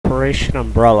Operation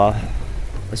Umbrella.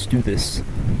 Let's do this.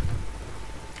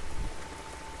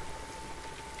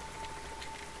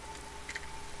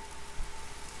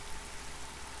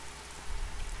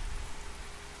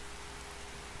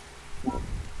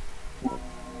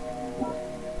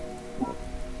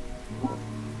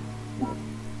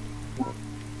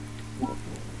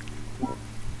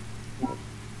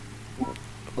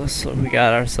 So we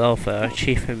got ourselves a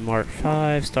Achievement Mark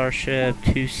 5 Starship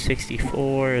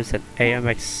 264 is an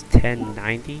AMX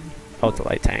 1090. Oh, it's a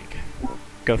light tank.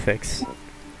 Go fix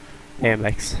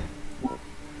AMX.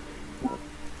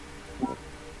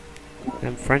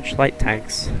 Them French light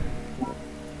tanks.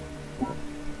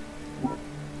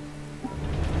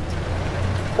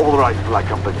 All right, Black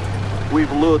Company.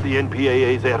 We've lured the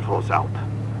NPAA's Air Force out,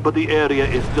 but the area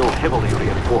is still heavily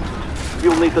reinforced.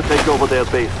 You'll need to take over their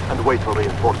base and wait for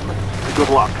reinforcements. Good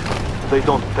luck. They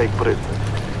don't take prisoners.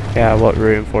 Yeah, what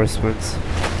reinforcements?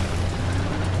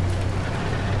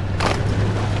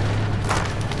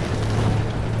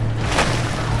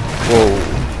 Whoa.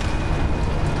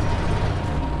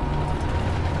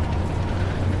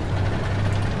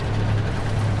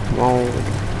 Come on.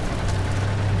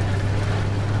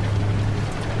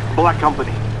 Black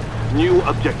Company. New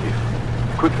objective.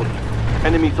 Quickly.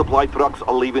 Enemy supply trucks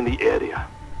are leaving the area.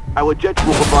 Our jets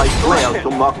will provide flares to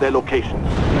mark their locations.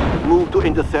 Move to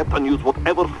intercept and use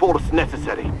whatever force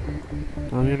necessary.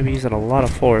 I'm gonna be using a lot of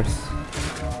force.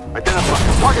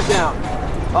 Identify. Target down.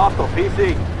 Hostile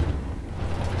PC.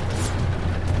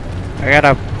 I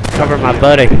gotta cover my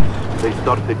buddy. They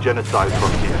started the genocide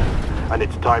from here, and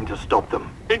it's time to stop them.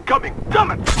 Incoming!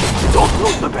 Damn it! Don't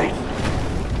lose the base.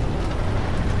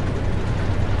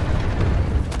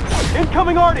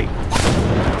 Incoming Artie!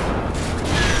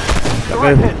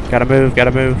 Gotta move, gotta move,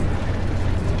 gotta move.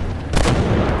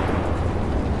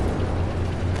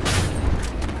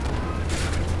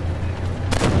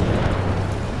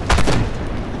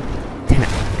 Damn it,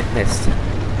 it missed.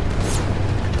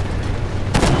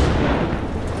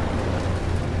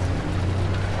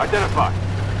 Identify.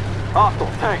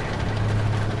 Hostile tank.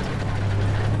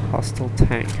 Hostile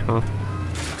tank, huh?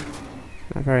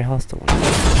 Not very hostile one.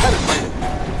 Penetrated.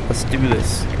 Let's do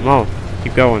this. Come on,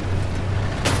 keep going.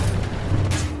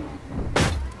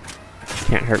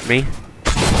 Can't hurt me.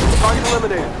 Target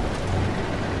eliminated.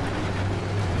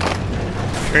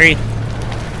 Tree.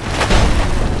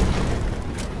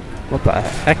 What the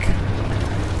heck?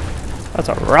 That's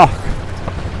a rock.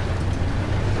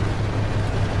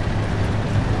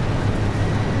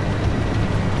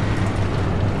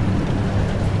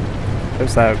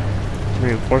 There's that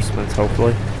reinforcements,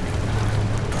 hopefully.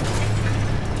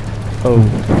 Oh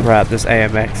crap, this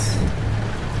AMX.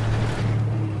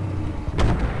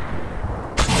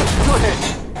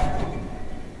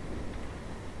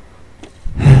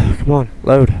 Come on,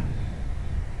 load.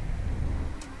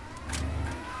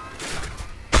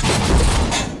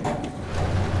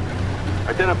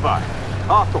 Identify.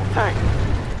 Hostile tank.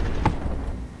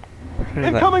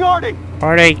 Incoming Artie!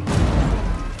 Artie!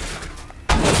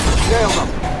 Nailed him.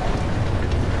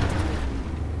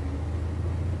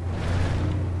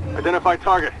 Identify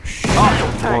target.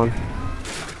 Hostile tank.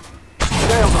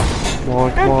 Nailed him. Come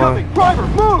on, come Incoming! on. Driver,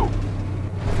 move!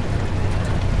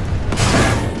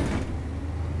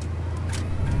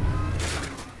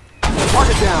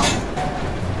 Target down.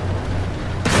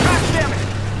 God damn it!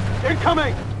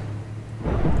 Incoming!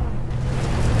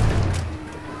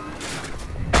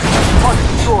 Target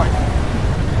destroyed.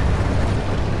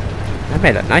 That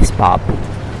made a nice pop.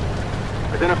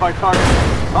 Identify target.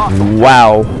 Hostile.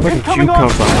 Wow, where did you come from?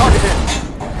 Target hit.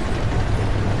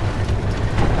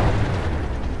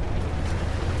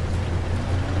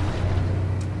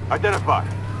 Identify.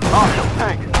 Hostile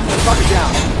tank. Target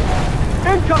down.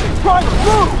 Incoming! Driver,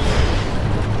 move!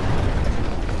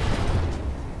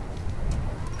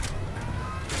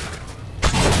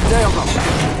 Nailed him.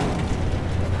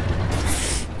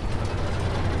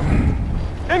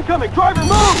 Incoming! Driver,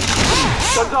 move!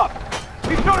 Guns up!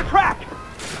 He's on a track!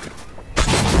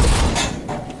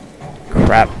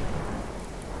 Crap.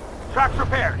 Tracks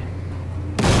repaired.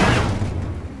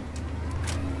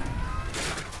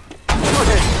 Good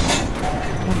hit.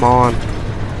 Come on.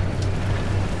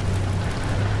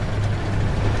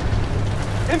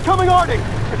 Incoming Artie!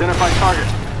 Identify target.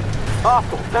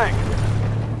 Hostile tank.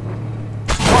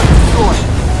 Target destroyed.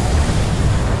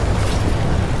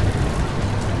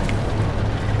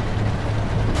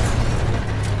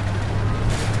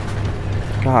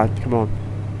 God, come on.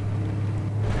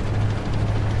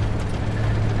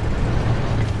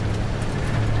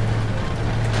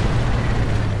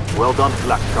 Well done,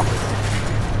 Black Company.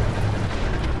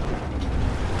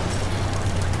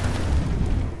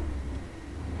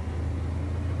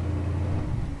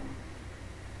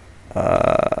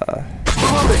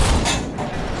 Reloading.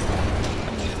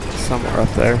 Somewhere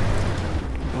up there.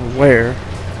 Where?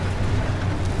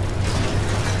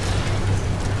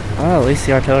 Well, at least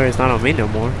the artillery is not on me no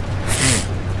more.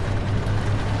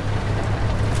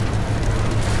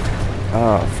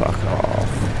 Oh, fuck off.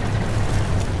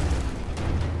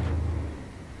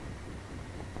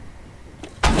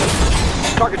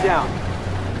 Target down.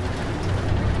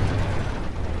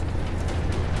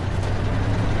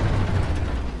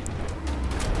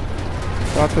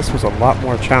 Thought this was a lot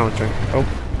more challenging. Oh,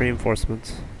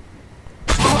 reinforcements.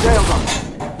 Nailed them.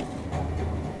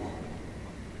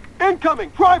 Incoming!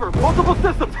 Driver! Multiple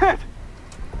systems hit!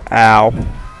 Ow.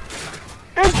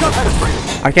 Income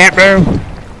penetrated! I can't move!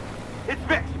 It's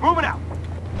fixed! Moving out!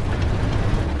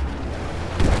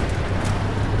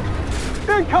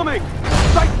 Incoming!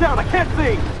 Sights down! I can't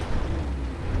see!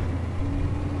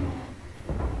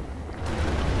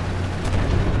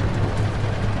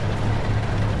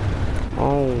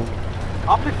 Oh.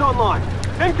 Optics online!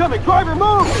 Incoming! Driver,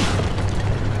 move!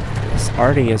 This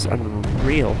arty is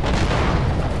unreal.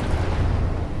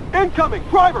 Incoming!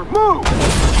 Driver, move!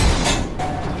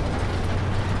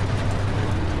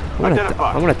 I'm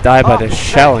gonna die by this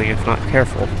shelling if not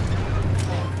careful.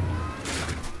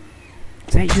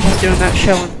 Is that you that's doing that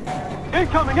shelling?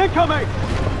 Incoming! Incoming!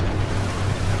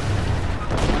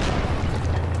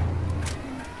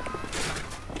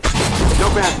 No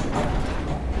pen.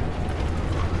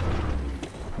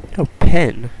 No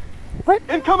pen. What?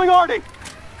 Incoming Arty!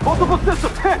 Multiple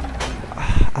systems hit!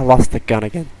 I lost the gun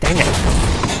again. Dang it.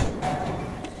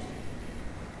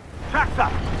 Tracks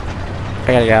up! I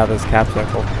gotta get out of this cap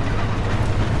circle.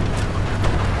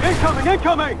 Incoming!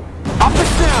 Incoming!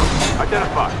 Optics down!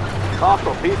 Identify.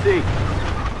 Hostile PC.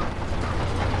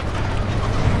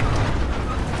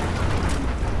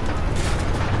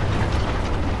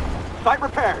 Site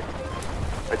repaired.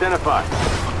 Identify.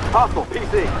 Hostile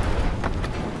PC.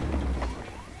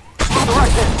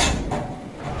 Direct hit.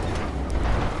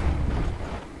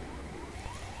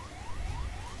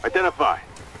 Identify.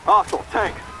 Hostile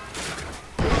tank.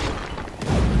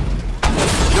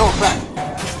 No effect.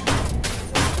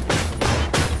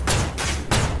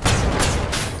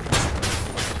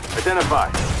 Identify.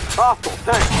 Hostile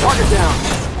tank. Target down.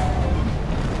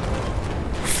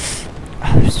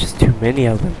 Oh, there's just too many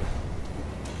of them.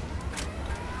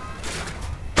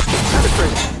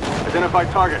 Penetrating. Identify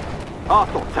target.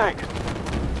 Hostile tank.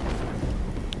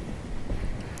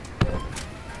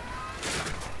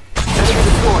 Enemy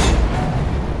destroyed.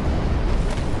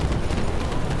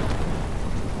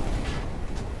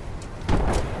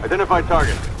 Identify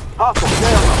target. Hostile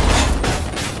nailed them.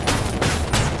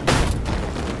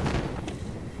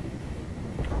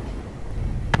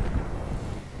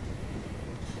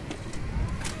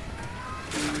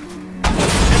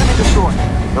 Enemy destroyed.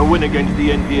 A win against the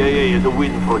NPAA is a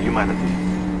win for humanity.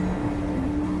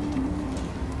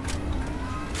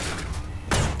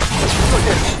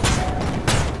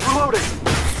 Reloading.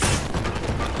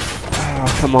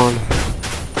 Oh, come on.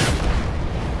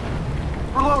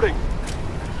 Reloading.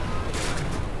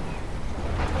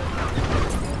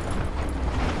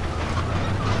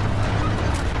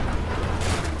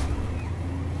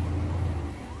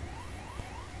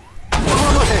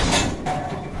 Reloading.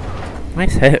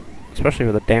 Nice hit, especially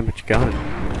with a damaged gun.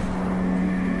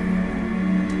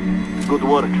 Good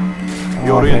work. Oh,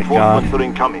 Your thank reinforcements God. are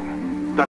incoming.